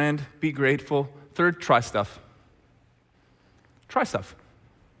 Make a friend, be grateful. Third, try stuff. Try stuff.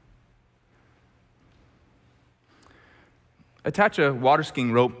 Attach a water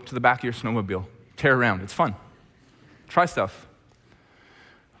skiing rope to the back of your snowmobile. Tear around. It's fun. Try stuff.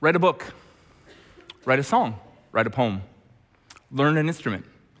 Write a book. Write a song. Write a poem. Learn an instrument.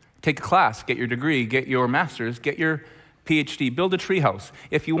 Take a class. Get your degree. Get your master's. Get your PhD. Build a treehouse.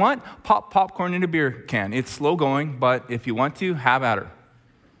 If you want, pop popcorn in a beer can. It's slow going, but if you want to, have at her.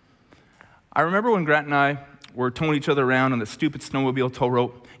 I remember when Grant and I were towing each other around on the stupid snowmobile tow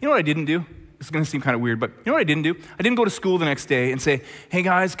rope. You know what I didn't do? It's going to seem kind of weird, but you know what I didn't do? I didn't go to school the next day and say, hey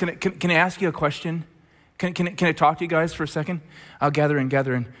guys, can I ask you a question? Can I talk to you guys for a second? I'll gather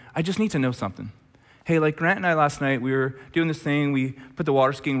in. I just need to know something. Hey, like Grant and I last night, we were doing this thing. We put the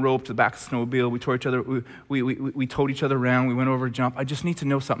water skiing rope to the back of the snowmobile. We tore each other. We towed each other around. We went over a jump. I just need to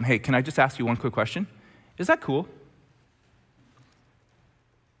know something. Hey, can I just ask you one quick question? Is that cool?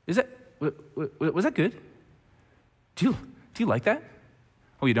 Was that good? Do you like that?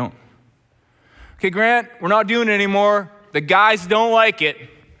 Oh, you don't? Okay, Grant, we're not doing it anymore. The guys don't like it.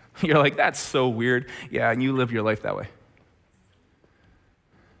 You're like, that's so weird. Yeah, and you live your life that way.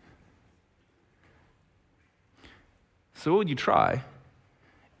 So what would you try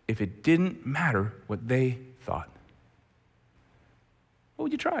if it didn't matter what they thought? What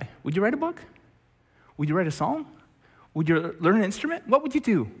would you try? Would you write a book? Would you write a song? Would you learn an instrument? What would you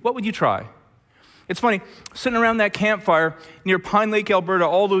do? What would you try? It's funny, sitting around that campfire near Pine Lake, Alberta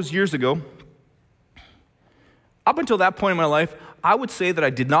all those years ago, up until that point in my life, I would say that I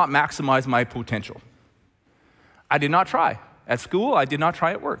did not maximize my potential. I did not try. At school, I did not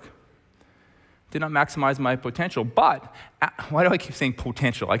try at work. Did not maximize my potential. But, why do I keep saying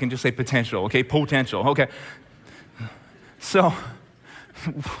potential? I can just say potential, okay? Potential, okay. So,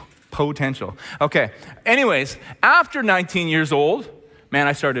 potential. Okay. Anyways, after 19 years old, man,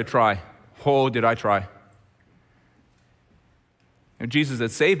 I started to try. Oh, did I try. And Jesus had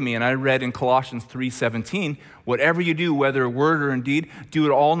saved me, and I read in Colossians 3:17, whatever you do, whether word or in deed, do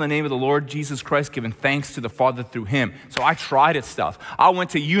it all in the name of the Lord Jesus Christ, giving thanks to the Father through him. So I tried at stuff. I went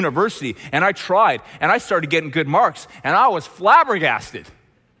to university, and I tried, and I started getting good marks, and I was flabbergasted.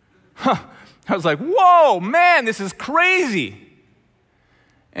 I was like, whoa, man, this is crazy.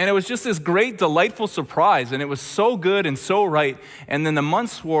 And it was just this great, delightful surprise, and it was so good and so right. And then the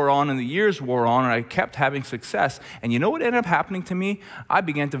months wore on and the years wore on, and I kept having success. And you know what ended up happening to me? I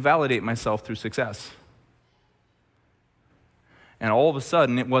began to validate myself through success. And all of a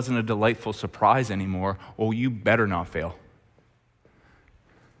sudden, it wasn't a delightful surprise anymore. Oh, you better not fail.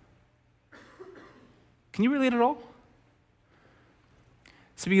 Can you relate at all?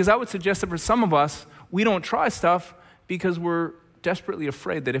 See, because I would suggest that for some of us, we don't try stuff because we're desperately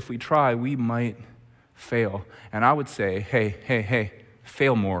afraid that if we try, we might fail. And I would say, hey,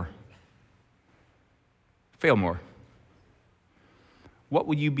 fail more. Fail more. What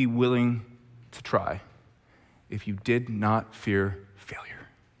would you be willing to try if you did not fear failure?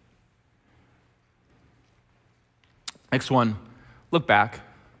 Next one, look back.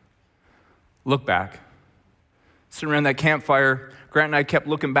 Look back. Sitting around that campfire, Grant and I kept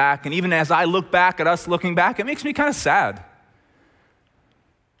looking back, and even as I look back at us looking back, it makes me kind of sad.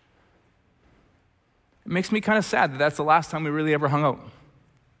 It makes me kind of sad that that's the last time we really ever hung out.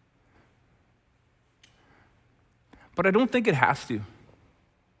 But I don't think it has to.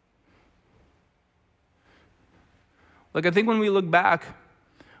 Like, I think when we look back,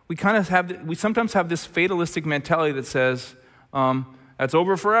 we sometimes have this fatalistic mentality that says, that's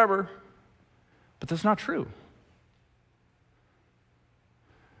over forever. But that's not true.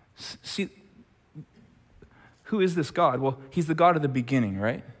 See, who is this God? Well, he's the God of the beginning,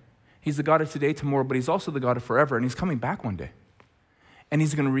 right? He's the God of today, tomorrow, but he's also the God of forever, and he's coming back one day. And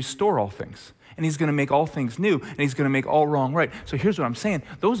he's going to restore all things. And he's going to make all things new, and he's going to make all wrong right. So here's what I'm saying.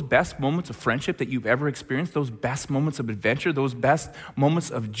 Those best moments of friendship that you've ever experienced, those best moments of adventure, those best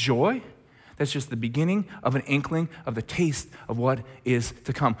moments of joy, that's just the beginning of an inkling of the taste of what is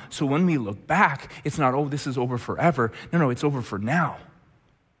to come. So when we look back, it's not, oh, this is over forever. No, it's over for now.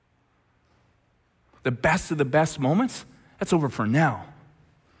 The best of the best moments, that's over for now.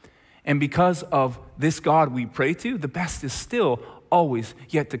 And because of this God we pray to, the best is still always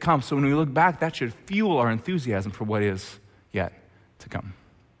yet to come. So when we look back, that should fuel our enthusiasm for what is yet to come.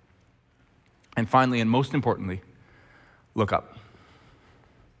 And finally, and most importantly, look up.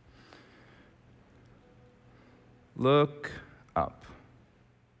 Look up.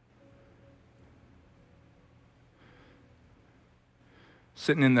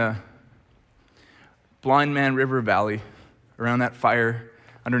 Sitting in the Blind Man River Valley, around that fire,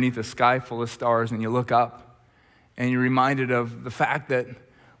 underneath a sky full of stars, and you look up, and you're reminded of the fact that,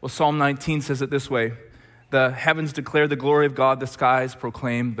 well, Psalm 19 says it this way, the heavens declare the glory of God, the skies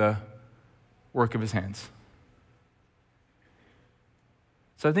proclaim the work of his hands.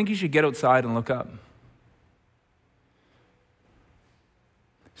 So I think you should get outside and look up.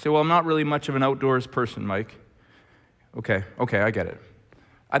 Say, well, I'm not really much of an outdoors person, Mike. Okay, I get it.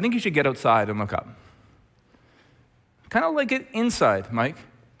 I think you should get outside and look up. Kind of like it inside, Mike.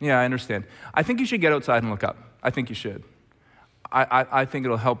 Yeah, I understand. I think you should get outside and look up. I think you should. I think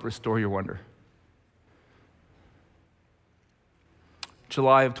it'll help restore your wonder.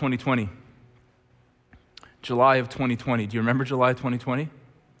 July of 2020. July of 2020. Do you remember July of 2020?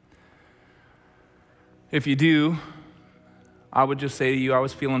 If you do, I would just say to you, I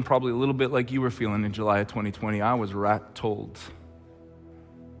was feeling probably a little bit like you were feeling in July of 2020. I was rat-told.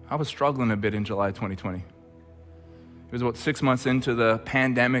 I was struggling a bit in July of 2020. It was about 6 months into the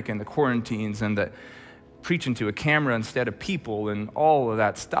pandemic and the quarantines and the preaching to a camera instead of people and all of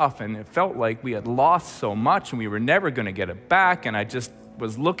that stuff. And it felt like we had lost so much and we were never going to get it back. And I just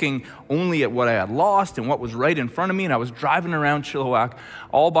was looking only at what I had lost and what was right in front of me. And I was driving around Chilliwack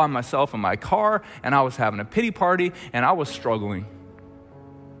all by myself in my car, and I was having a pity party, and I was struggling.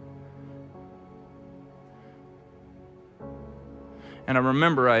 And I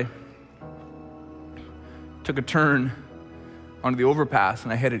remember I took a turn onto the overpass,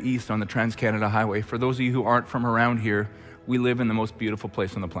 and I headed east on the Trans-Canada Highway. For those of you who aren't from around here, we live in the most beautiful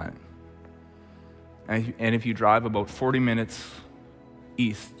place on the planet. And if you drive about 40 minutes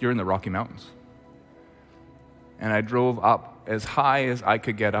east, you're in the Rocky Mountains. And I drove up as high as I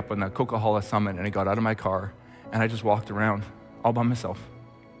could get up on the Coquihalla Summit, and I got out of my car, and I just walked around all by myself.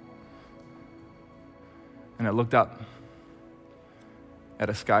 and I looked up at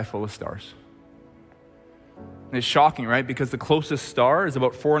a sky full of stars. And it's shocking, right? Because the closest star is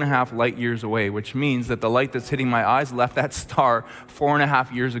about 4.5 light years away, which means that the light that's hitting my eyes left that star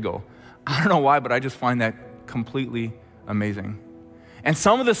 4.5 years ago. I don't know why, but I just find that completely amazing. And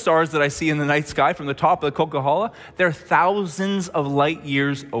some of the stars that I see in the night sky from the top of the Coca-Cola, they're thousands of light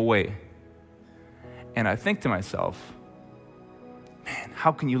years away. And I think to myself, man,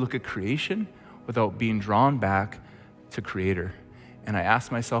 how can you look at creation without being drawn back to Creator? And I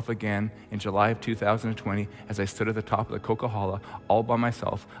asked myself again in July of 2020 as I stood at the top of the Coca-Cola all by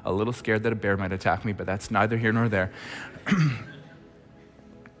myself, a little scared that a bear might attack me, but that's neither here nor there.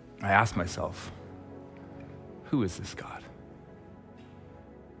 I asked myself, who is this God?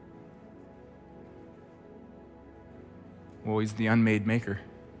 Well, he's the unmade maker.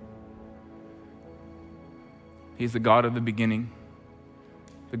 He's the God of the beginning,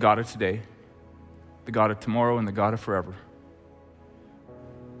 the God of today, the God of tomorrow, and the God of forever.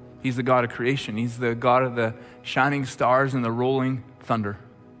 He's the God of creation. He's the God of the shining stars and the rolling thunder.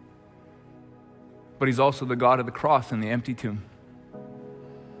 But he's also the God of the cross and the empty tomb.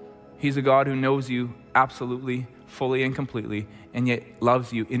 He's a God who knows you absolutely, fully, and completely, and yet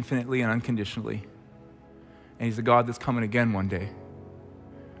loves you infinitely and unconditionally. And he's a God that's coming again one day.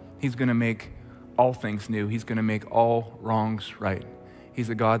 He's going to make all things new. He's going to make all wrongs right. He's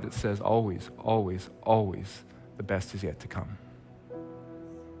a God that says always, always, always, the best is yet to come.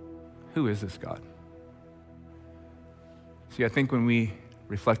 Who is this God? See, I think when we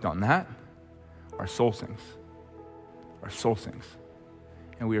reflect on that, our soul sings. Our soul sings.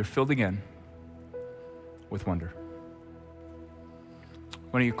 And we are filled again with wonder.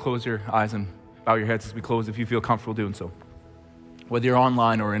 Why don't you close your eyes and bow your heads as we close if you feel comfortable doing so, whether you're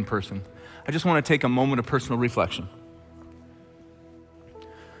online or in person. I just want to take a moment of personal reflection.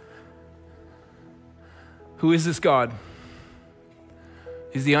 Who is this God?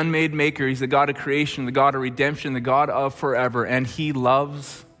 He's the unmade maker. He's the God of creation, the God of redemption, the God of forever. And he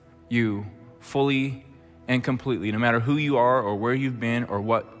loves you fully and completely. No matter who you are or where you've been or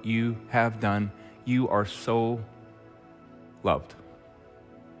what you have done, you are so loved.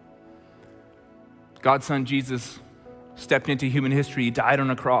 God's son Jesus stepped into human history. He died on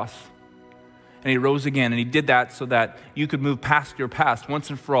a cross. And he rose again. And he did that so that you could move past your past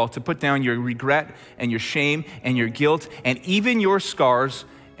once and for all, to put down your regret and your shame and your guilt and even your scars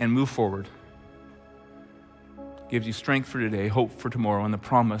and move forward. Gives you strength for today, hope for tomorrow, and the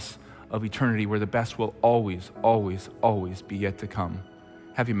promise of eternity where the best will always, always, always be yet to come.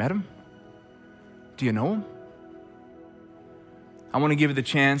 Have you met him? Do you know him? I want to give you the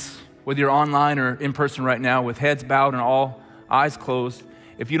chance, whether you're online or in person right now, with heads bowed and all eyes closed.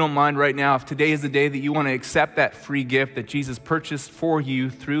 If you don't mind right now, if today is the day that you want to accept that free gift that Jesus purchased for you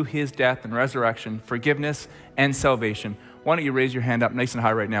through his death and resurrection, forgiveness and salvation, why don't you raise your hand up nice and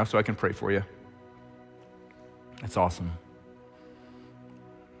high right now so I can pray for you? That's awesome.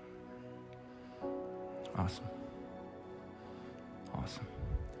 Awesome. Awesome.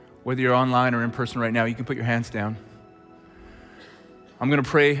 Whether you're online or in person right now, you can put your hands down. I'm going to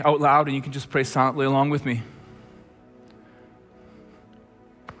pray out loud and you can just pray silently along with me.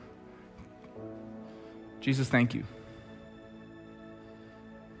 Jesus, thank you.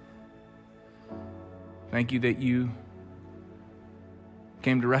 Thank you that you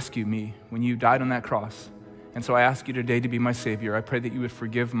came to rescue me when you died on that cross. And so I ask you today to be my Savior. I pray that you would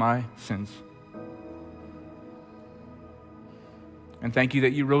forgive my sins. And thank you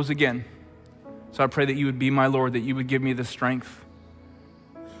that you rose again. So I pray that you would be my Lord, that you would give me the strength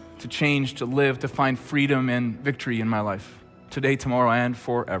to change, to live, to find freedom and victory in my life, today, tomorrow, and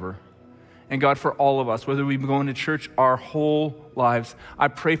forever. And God, for all of us, whether we've been going to church our whole lives, I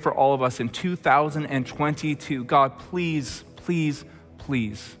pray for all of us in 2022. God, please, please,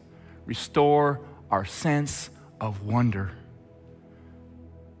 please restore our sense of wonder.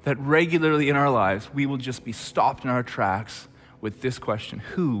 That regularly in our lives, we will just be stopped in our tracks with this question: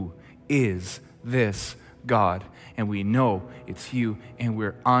 who is this God? And we know it's you, and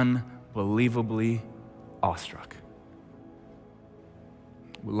we're unbelievably awestruck.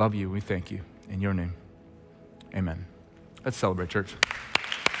 We love you. We thank you. In your name, amen. Let's celebrate, church.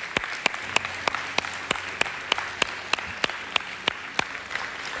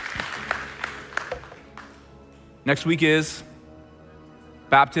 Next week is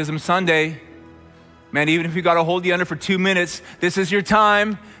Baptism Sunday. Man, even if you got to hold the under for 2 minutes, this is your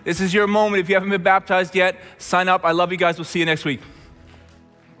time. This is your moment. If you haven't been baptized yet, sign up. I love you guys. We'll see you next week.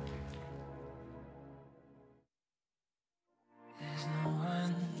 There's no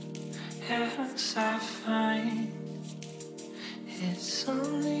one else I find. It's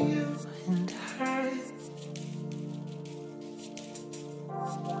only you and I.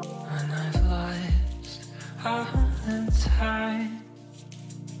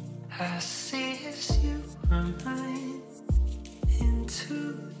 I see as you remind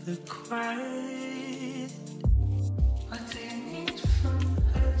into the quiet. What they need from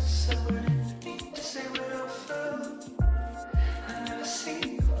us, so we're